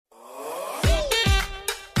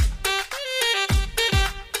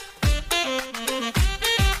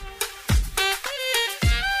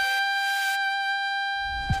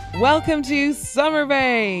Welcome to Summer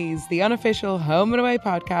Bays, the unofficial home and away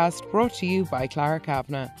podcast brought to you by Clara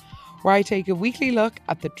Kavanagh, where I take a weekly look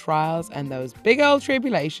at the trials and those big old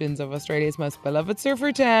tribulations of Australia's most beloved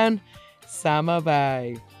surfer town, Summer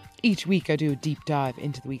Bay. Each week I do a deep dive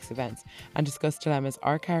into the week's events and discuss dilemmas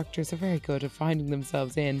our characters are very good at finding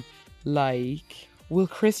themselves in, like, will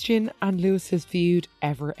Christian and Lewis's feud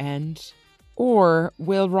ever end? Or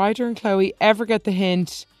will Ryder and Chloe ever get the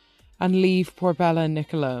hint and leave poor Bella and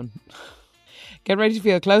Nick alone? Get ready to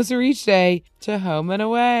feel closer each day to home and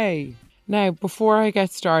away. Now, before I get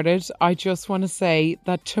started, I just want to say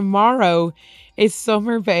that tomorrow is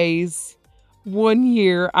Summer Bay's 1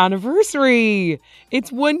 year anniversary.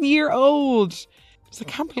 It's 1 year old. So I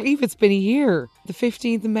can't believe it's been a year. The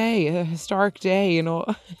 15th of May, a historic day, in home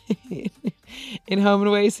and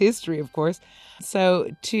away's history, of course. So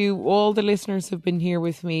to all the listeners who've been here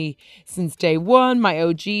with me since day one, my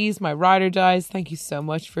OGs, my ride or dies, thank you so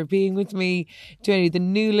much for being with me. To any of the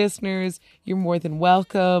new listeners, you're more than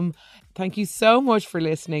welcome. Thank you so much for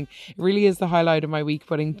listening. It really is the highlight of my week,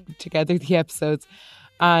 putting together the episodes.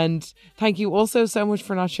 And thank you also so much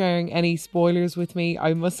for not sharing any spoilers with me.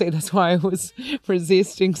 I must say that's why I was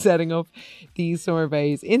resisting setting up the Summer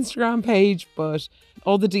Bays Instagram page, but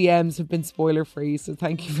all the DMs have been spoiler free, so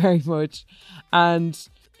thank you very much. And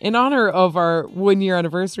in honour of our 1 year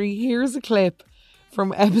anniversary, here's a clip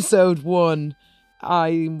from episode 1.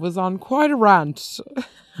 I was on quite a rant.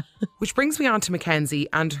 Which brings me on to Mackenzie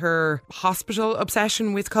and her hospital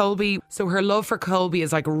obsession with Colby. So her love for Colby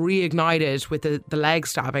is like reignited with the leg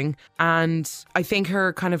stabbing. And I think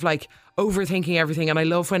her kind of like overthinking everything. And I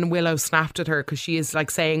love when Willow snapped at her because she is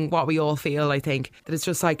like saying what we all feel, I think. That it's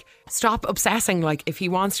just like, stop obsessing. Like, if he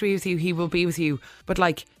wants to be with you, he will be with you. But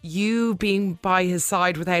like, you being by his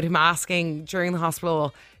side without him asking during the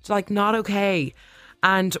hospital, it's like not okay.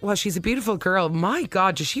 And while she's a beautiful girl, my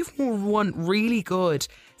God, does she have one really good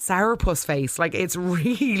sourpuss face? Like, it's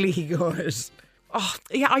really good. Oh,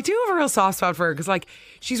 yeah, I do have a real soft spot for her because, like,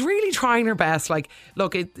 she's really trying her best. Like,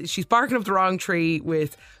 look, she's barking up the wrong tree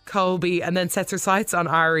with Colby and then sets her sights on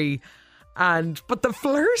Ari. But the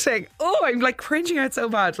flirting, I'm like cringing out so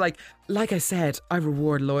bad. Like I said, I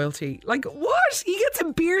reward loyalty. Like, what? He gets a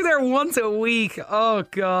beer there once a week. Oh,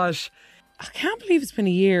 gosh. I can't believe it's been a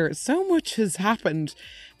year. So much has happened.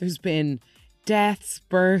 There's been deaths,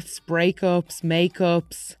 births, breakups,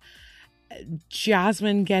 makeups,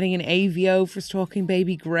 Jasmine getting an AVO for stalking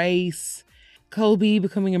baby Grace, Colby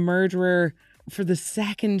becoming a murderer for the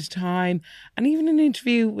second time, and even an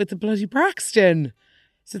interview with the bloody Braxton.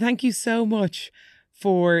 So thank you so much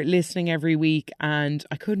for listening every week, and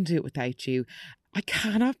I couldn't do it without you. I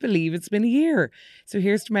cannot believe it's been a year. So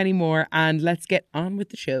here's to many more, and let's get on with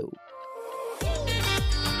the show.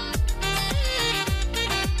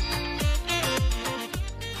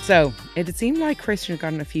 So, it had seemed like Christian had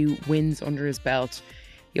gotten a few wins under his belt.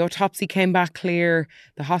 The autopsy came back clear.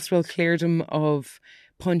 The hospital cleared him of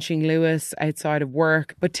punching Lewis outside of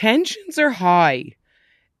work. But tensions are high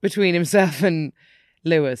between himself and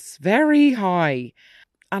Lewis. Very high.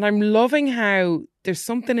 And I'm loving how there's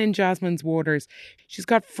something in Jasmine's waters. She's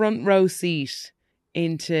got front row seat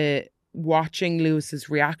into watching Lewis's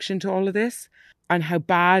reaction to all of this and how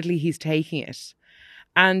badly he's taking it.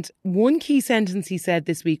 And one key sentence he said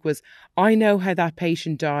this week was, I know how that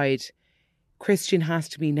patient died. Christian has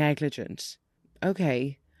to be negligent.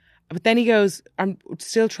 Okay. But then he goes, I'm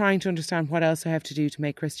still trying to understand what else I have to do to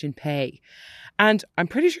make Christian pay. And I'm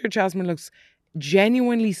pretty sure Jasmine looks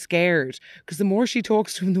genuinely scared because the more she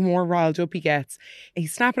talks to him, the more riled up he gets.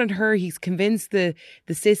 He's snapping at her. He's convinced the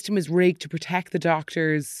system is rigged to protect the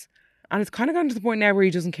doctors. And it's kind of gotten to the point now where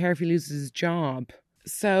he doesn't care if he loses his job.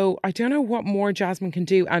 So I don't know what more Jasmine can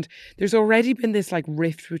do. And there's already been this like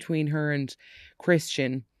rift between her and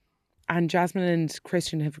Christian. And Jasmine and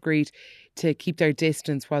Christian have agreed to keep their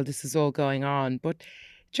distance while this is all going on. But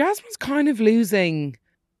Jasmine's kind of losing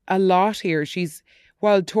a lot here.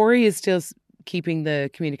 While Tori is still keeping the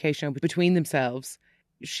communication open between themselves,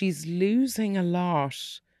 she's losing a lot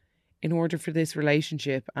in order for this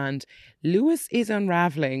relationship. And Lewis is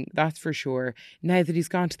unravelling, that's for sure, now that he's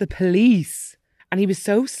gone to the police. And he was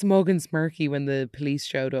so smug and smirky when the police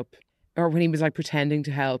showed up, or when he was like pretending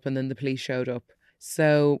to help and then the police showed up.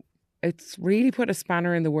 So it's really put a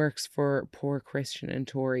spanner in the works for poor Christian and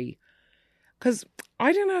Tori. Because,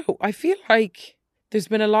 I don't know, I feel like there's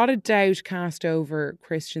been a lot of doubt cast over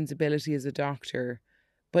Christian's ability as a doctor.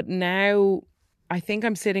 But now I think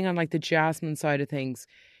I'm sitting on like the Jasmine side of things.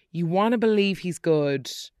 You want to believe he's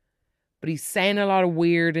good, but he's saying a lot of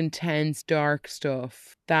weird, intense, dark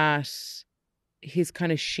stuff that his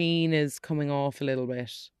kind of sheen is coming off a little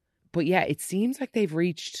bit. But yeah, it seems like they've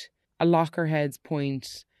reached a lockerhead's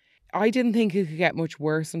point. I didn't think it could get much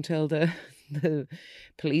worse until the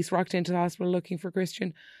police rocked into the hospital looking for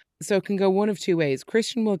Christian. So it can go one of two ways.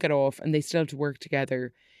 Christian will get off and they still have to work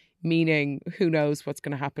together, meaning who knows what's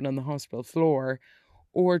going to happen on the hospital floor.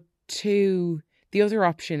 Or two, the other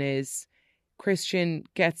option is Christian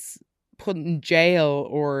gets put in jail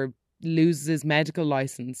or loses his medical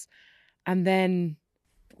license. And then,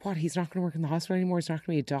 what, he's not going to work in the hospital anymore? He's not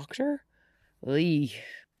going to be a doctor? Eey.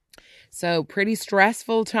 So pretty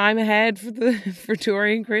stressful time ahead for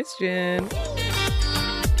Tori Christian.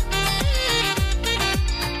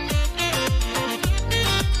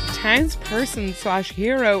 Townsperson /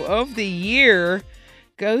 hero of the year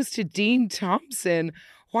goes to Dean Thompson.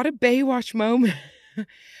 What a Baywatch moment.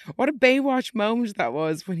 What a Baywatch moment that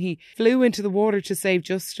was when he flew into the water to save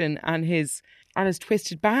Justin and his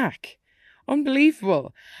twisted back.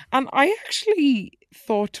 Unbelievable. And I actually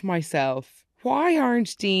thought to myself, why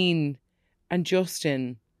aren't Dean and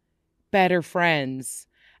Justin better friends?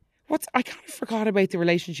 I kind of forgot about the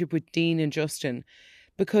relationship with Dean and Justin,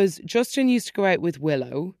 because Justin used to go out with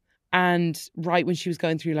Willow, and right when she was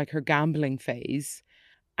going through like her gambling phase,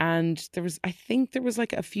 and I think there was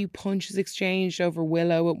like a few punches exchanged over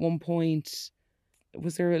Willow at one point.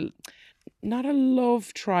 Was there not a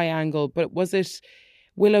love triangle, but was it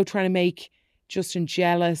Willow trying to make Justin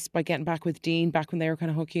jealous by getting back with Dean back when they were kind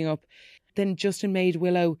of hooking up? Then Justin made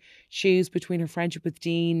Willow choose between her friendship with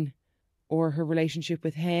Dean or her relationship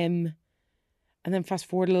with him. And then fast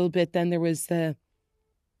forward a little bit, then there was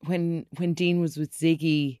when Dean was with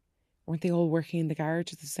Ziggy, weren't they all working in the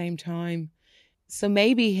garage at the same time? So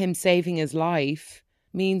maybe him saving his life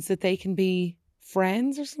means that they can be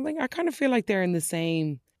friends or something. I kind of feel like they're in the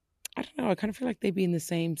same, I don't know, I kind of feel like they'd be in the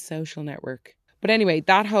same social network. But anyway,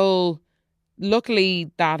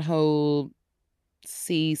 luckily that whole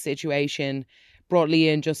sea situation brought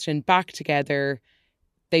Leah and Justin back together.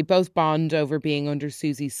 They both bond over being under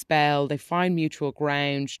Susie's spell. They find mutual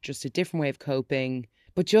ground, just a different way of coping.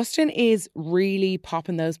 But Justin is really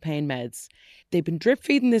popping those pain meds. They've been drip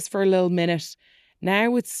feeding this for a little minute.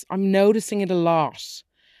 Now I'm noticing it a lot.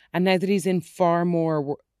 And now that he's in far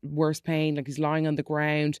more worse pain, like he's lying on the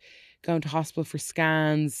ground, going to hospital for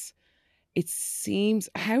scans, it seems,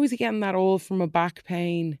 how is he getting that all from a back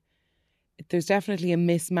pain? There's definitely a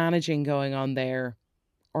mismanaging going on there,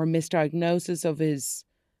 or a misdiagnosis of his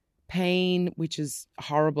pain, which is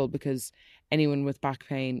horrible because anyone with back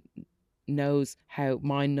pain knows how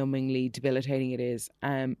mind-numbingly debilitating it is.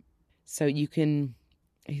 So he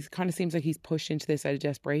kind of seems like he's pushed into this out of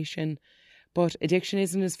desperation. But addiction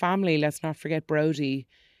is in his family. Let's not forget Brody,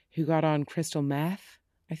 who got on crystal meth,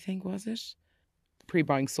 I think, was it?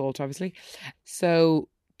 Pre-buying salt, obviously. So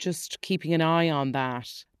just keeping an eye on that.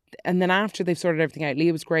 And then after they've sorted everything out,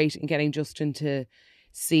 Leah was great in getting Justin to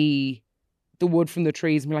see the wood from the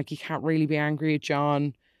trees and be like, you can't really be angry at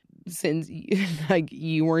John since like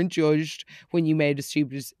you weren't judged when you made a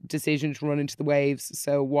stupid decision to run into the waves.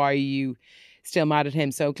 So why are you still mad at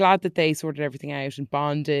him? So glad that they sorted everything out and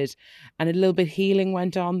bonded, and a little bit healing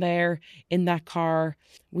went on there in that car,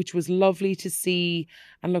 which was lovely to see.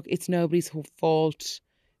 And look, it's nobody's fault.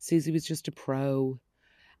 Susie was just a pro.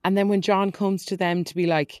 And then when John comes to them to be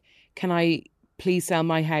like, can I please sell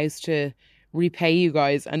my house to repay you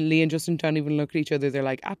guys? And Leah and Justin don't even look at each other. They're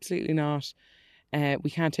like, absolutely not. We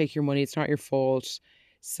can't take your money. It's not your fault.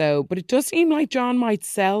 So, but it does seem like John might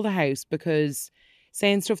sell the house, because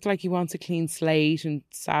saying stuff like he wants a clean slate and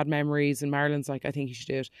sad memories, and Marilyn's like, I think you should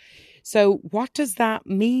do it. So what does that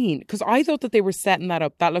mean? Because I thought that they were setting that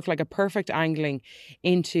up. That looked like a perfect angling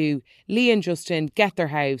into Leah and Justin get their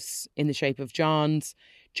house in the shape of John's.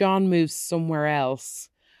 John moves somewhere else.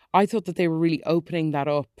 I thought that they were really opening that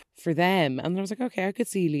up for them. And I was like, okay, I could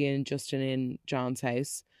see Leah and Justin in John's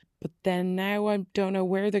house. But then now I don't know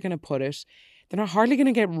where they're going to put it. They're not hardly going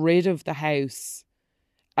to get rid of the house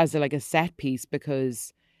as a set piece,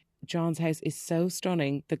 because John's house is so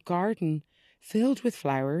stunning. The garden filled with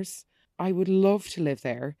flowers. I would love to live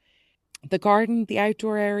there. The garden, the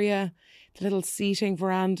outdoor area, the little seating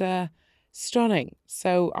veranda, stunning.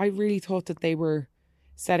 So I really thought that they were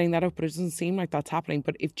setting that up, but it doesn't seem like that's happening.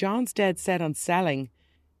 But if John's dead set on selling,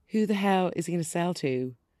 who the hell is he going to sell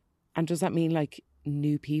to? And does that mean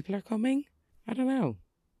new people are coming? I don't know.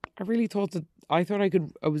 I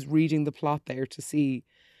was reading the plot there to see,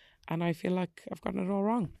 and I feel like I've gotten it all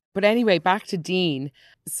wrong. But anyway, back to Dean.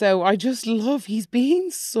 So I just love, he's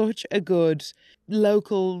being such a good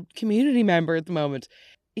local community member at the moment.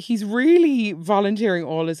 He's really volunteering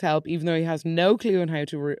all his help, even though he has no clue on how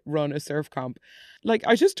to run a surf comp.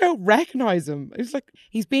 I just don't recognise him. It's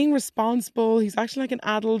he's being responsible. He's actually like an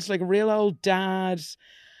adult, like a real old dad.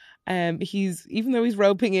 He's, even though he's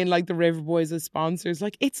roping in like the River Boys as sponsors,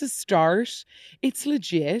 like it's a start. It's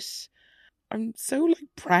legit. I'm so like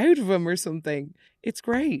proud of him or something. It's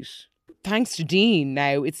great. Thanks to Dean,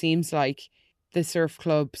 now it seems like the surf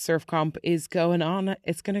comp is going on.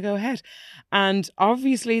 It's going to go ahead. And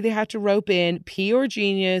obviously they had to rope in PR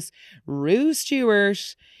genius Rue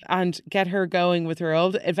Stewart and get her going with her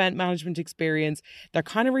old event management experience. They're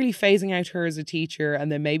kind of really phasing out her as a teacher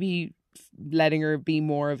and then maybe letting her be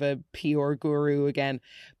more of a PR guru again.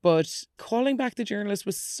 But calling back the journalist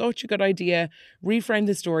was such a good idea. Reframe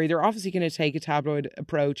the story. They're obviously going to take a tabloid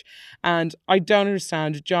approach. And I don't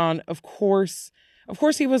understand. John, of course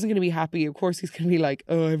he wasn't going to be happy. Of course he's going to be like,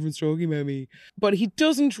 oh, everyone's talking about me. But he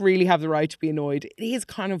doesn't really have the right to be annoyed. It is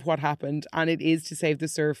kind of what happened. And it is to save the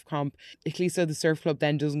surf comp. At least so the surf club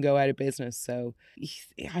then doesn't go out of business. So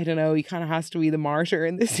I don't know. He kind of has to be the martyr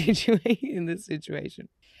in this situation.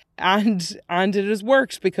 And it has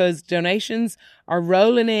worked because donations are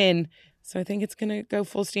rolling in. So I think it's going to go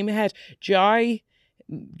full steam ahead. Jai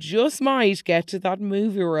just might get to that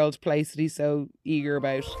movie world place that he's so eager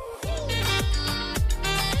about.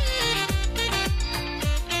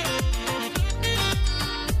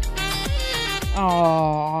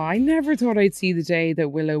 Oh, I never thought I'd see the day that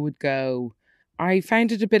Willow would go. I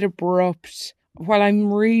found it a bit abrupt. While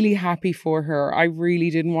I'm really happy for her, I really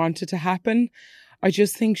didn't want it to happen. I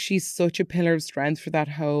just think she's such a pillar of strength for that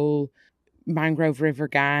whole Mangrove River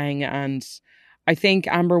gang. And I think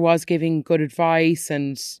Amber was giving good advice.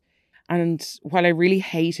 And while I really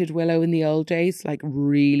hated Willow in the old days, like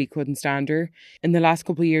really couldn't stand her, in the last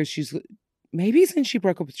couple of years, she's, maybe since she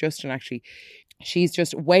broke up with Justin actually, she's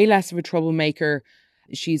just way less of a troublemaker.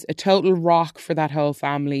 She's a total rock for that whole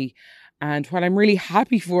family. And while I'm really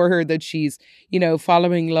happy for her that she's,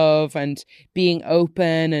 following love and being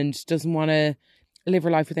open and doesn't want to live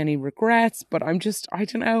her life with any regrets, but I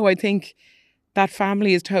don't know. I think that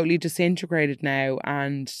family is totally disintegrated now.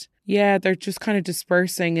 And yeah, they're just kind of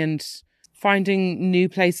dispersing and finding new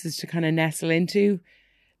places to kind of nestle into.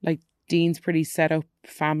 Like Dean's pretty set up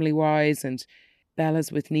family-wise and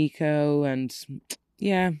Bella's with Nico and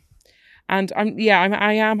yeah. And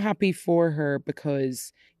I am happy for her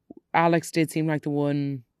because Alex did seem like the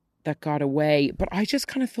one that got away. But I just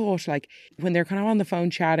kind of thought, like, when they're kind of on the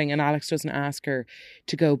phone chatting and Alex doesn't ask her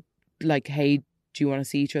to go, like, hey, do you want to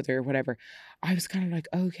see each other or whatever? I was kind of like,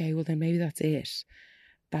 okay, well then maybe that's it.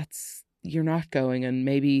 You're not going and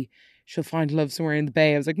maybe she'll find love somewhere in the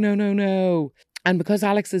bay. I was like, no. And because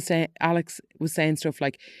Alex was saying stuff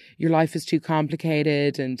like, your life is too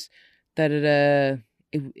complicated and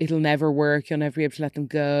it'll never work. You'll never be able to let them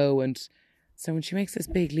go. And so when she makes this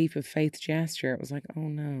big leap of faith gesture, it was like, oh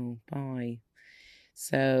no, bye.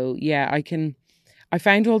 So yeah, I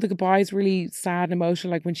found all the goodbyes really sad and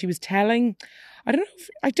emotional. Like when she was telling, I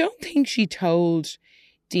don't think she told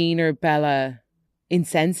Dean or Bella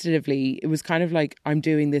insensitively. It was kind of like, I'm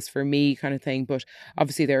doing this for me kind of thing. But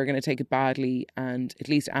obviously they were going to take it badly. And at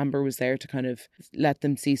least Amber was there to kind of let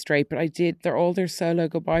them see straight. But all their solo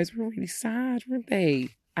goodbyes were really sad, weren't they?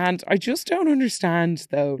 And I just don't understand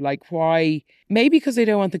though, like why, maybe because they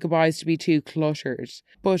don't want the goodbyes to be too cluttered.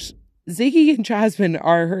 But Ziggy and Jasmine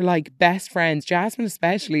are her like best friends, Jasmine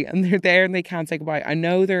especially, and they're there and they can't say goodbye. I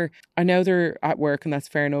know they're at work and that's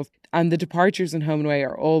fair enough. And the departures in Home and Away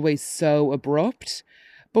are always so abrupt.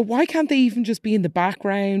 But why can't they even just be in the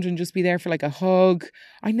background and just be there for like a hug?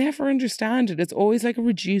 I never understand it. It's always like a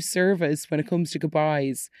reduced service when it comes to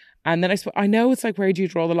goodbyes. And then I know it's like, where do you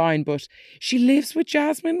draw the line? But she lives with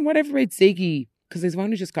Jasmine. Whatever about Ziggy? Because they've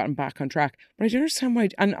only just gotten back on track. But I don't understand why.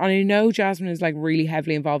 And I know Jasmine is like really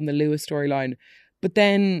heavily involved in the Lewis storyline. But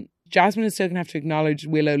then Jasmine is still going to have to acknowledge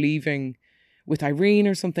Willow leaving with Irene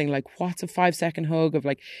or something. Like, what's a 5-second hug of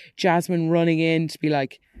like Jasmine running in to be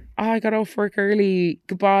like, oh, I got off work early.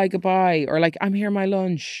 Goodbye. Or like, I'm here at my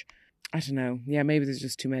lunch. I don't know. Yeah, maybe there's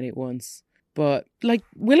just too many at once. But like,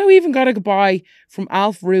 Willow even got a goodbye from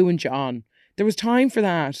Alf, Rue and John. There was time for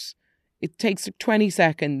that. It takes 20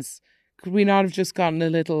 seconds. Could we not have just gotten a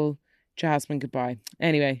little Jasmine goodbye?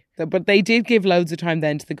 Anyway, but they did give loads of time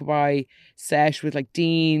then to the goodbye sesh with like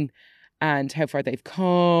Dean and how far they've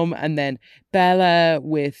come. And then Bella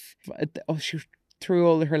with, she threw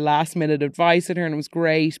all her last minute advice at her and it was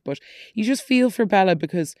great. But you just feel for Bella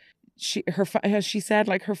because as she said,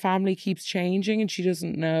 like her family keeps changing and she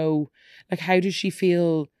doesn't know, like, how does she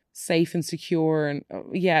feel safe and secure? And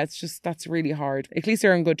it's just, that's really hard. At least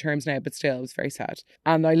they're on good terms now, but still it was very sad.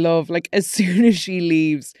 And I love, like, as soon as she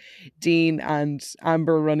leaves, Dean and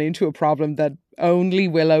Amber run into a problem that only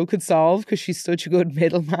Willow could solve because she's such a good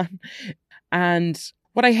middleman. And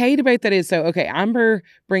what I hate about that is, so, okay, Amber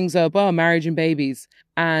brings up, marriage and babies.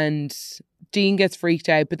 And Dean gets freaked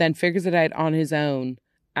out, but then figures it out on his own.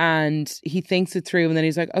 And he thinks it through. And then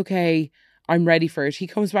he's like, okay, I'm ready for it. He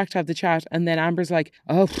comes back to have the chat. And then Amber's like,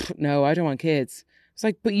 oh, no, I don't want kids. It's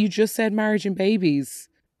like, but you just said marriage and babies.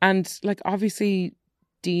 And like, obviously,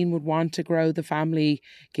 Dean would want to grow the family,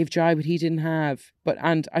 give joy, but he didn't have.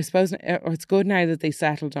 And I suppose it's good now that they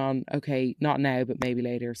settled on, okay, not now, but maybe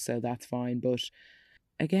later. So that's fine. But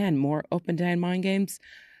again, more up and down mind games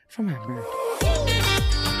from Amber.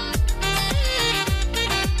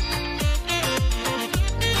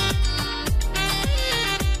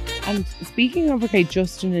 And speaking of, okay,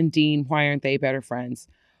 Justin and Dean, why aren't they better friends?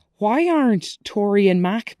 Why aren't Tori and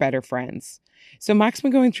Mac better friends? So Mac's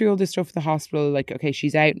been going through all this stuff at the hospital, like, okay,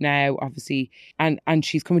 she's out now, obviously, and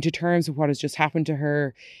she's coming to terms with what has just happened to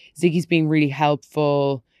her. Ziggy's being really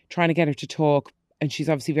helpful, trying to get her to talk, and she's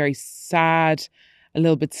obviously very sad, a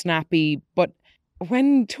little bit snappy. But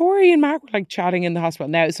when Tori and Mac were like chatting in the hospital,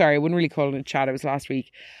 now, sorry, I wouldn't really call it a chat, it was last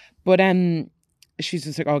week, but she's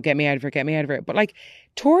just like, oh, get me out of it. But like,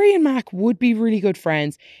 Tori and Mac would be really good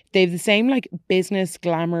friends. They have the same like business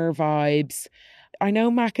glamour vibes. I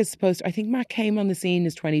know Mac is I think Mac came on the scene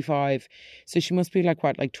as 25. So she must be like,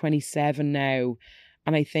 what, like 27 now.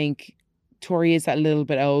 And I think Tori is that little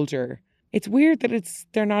bit older. It's weird that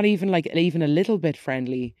they're not even a little bit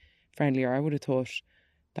friendlier. I would have thought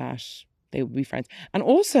that they would be friends. And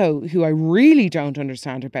also, who I really don't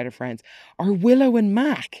understand are better friends, are Willow and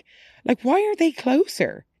Mac. Like, why are they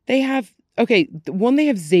closer? They have, okay, one, they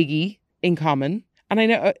have Ziggy in common. And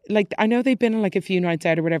I know they've been on like a few nights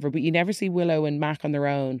out or whatever, but you never see Willow and Mac on their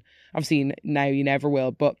own. Obviously, now you never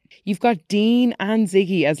will. But you've got Dean and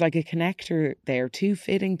Ziggy as like a connector there, two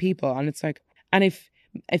fitting people. And it's like, and if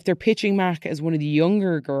they're pitching Mac as one of the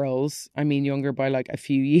younger girls, I mean younger by like a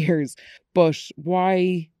few years, but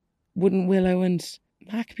why wouldn't Willow and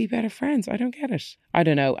Mac be better friends? I don't get it. I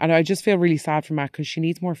don't know. And I just feel really sad for Mac because she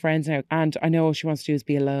needs more friends now. And I know all she wants to do is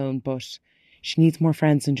be alone, but she needs more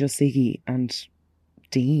friends than just Ziggy and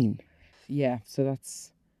Dean. Yeah, so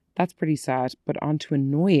that's pretty sad. But on to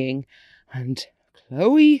annoying, and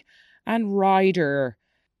Chloe and Ryder.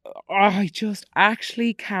 I just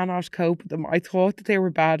actually cannot cope with them. I thought that they were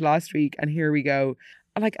bad last week, and here we go.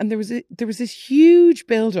 And there was this huge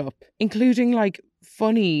build up, including like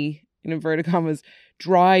funny, in inverted commas,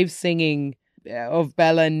 drive singing of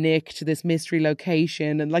Bella and Nick to this mystery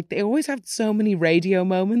location, and like they always have so many radio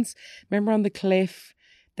moments. Remember on the cliff,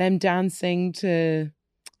 them dancing to,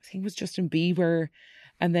 I think it was Justin Bieber,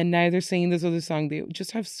 and then now they're singing this other song. They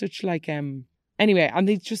just have such like anyway, and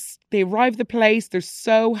they arrive at the place, they're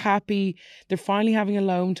so happy, they're finally having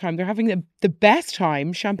alone time, they're having the best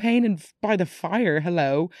time, champagne and by the fire,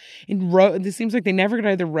 hello, it seems like they never get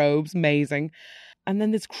out of their robes, amazing. And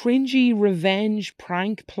then this cringy revenge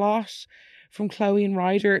prank plot from Chloe and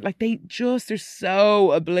Ryder, like they're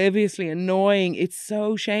so obliviously annoying, it's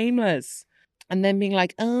so shameless. And then being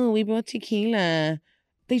like, oh, we bought tequila.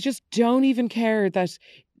 They just don't even care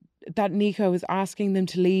that Nico is asking them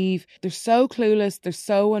to leave. They're so clueless. They're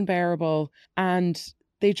so unbearable. And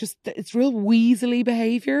it's real weaselly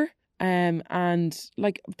behaviour. And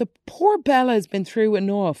like the poor Bella has been through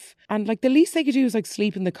enough. And like the least they could do is like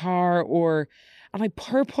sleep in the car and like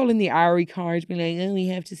her pulling the Ari card, being like, oh, we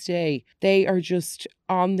have to stay. They are just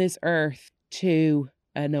on this earth to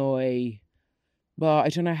annoy. Well, I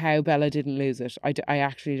don't know how Bella didn't lose it. I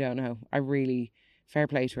actually don't know. Fair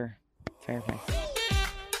play to her. Fair play.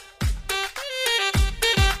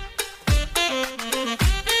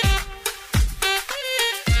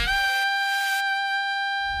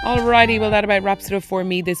 Alrighty, well that about wraps it up for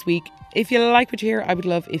me this week. If you like what you hear, I would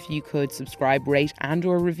love if you could subscribe, rate and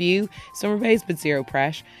or review Summer Bays but zero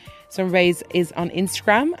press. Summer Bays is on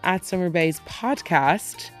Instagram at Summer Bays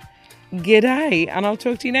Podcast. G'day, and I'll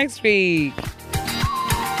talk to you next week.